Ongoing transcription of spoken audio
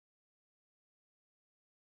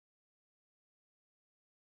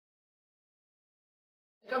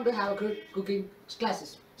Come to Havoc Rude cooking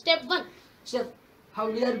classes. Step 1. Step how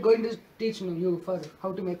we are going to teach you for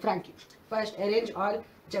how to make Frankie. First, arrange all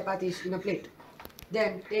chapatis in a plate.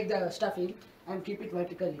 Then take the stuffing and keep it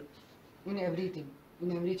vertically in everything,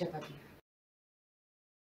 in every chapati.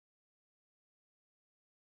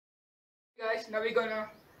 Guys, now we're gonna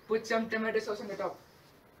put some tomato sauce on the top.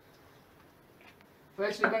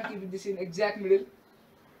 First, we're gonna keep this in exact middle.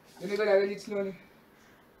 Then we're gonna arrange it slowly.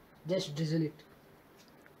 Just drizzle it.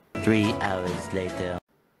 3 hours later.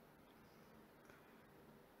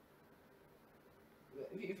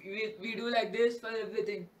 We do like this for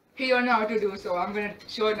everything. He don't know how to do, so I'm gonna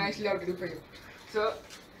show nicely how to do for you. So,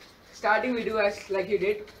 starting we do as like he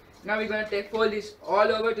did. Now we're gonna fold this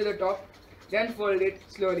all over to the top, then fold it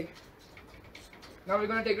slowly. Now we're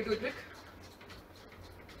gonna take a toothpick,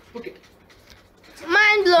 hook it.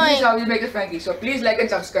 Mind This is blowing. how you make a Frankie. So please like and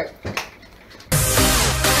subscribe.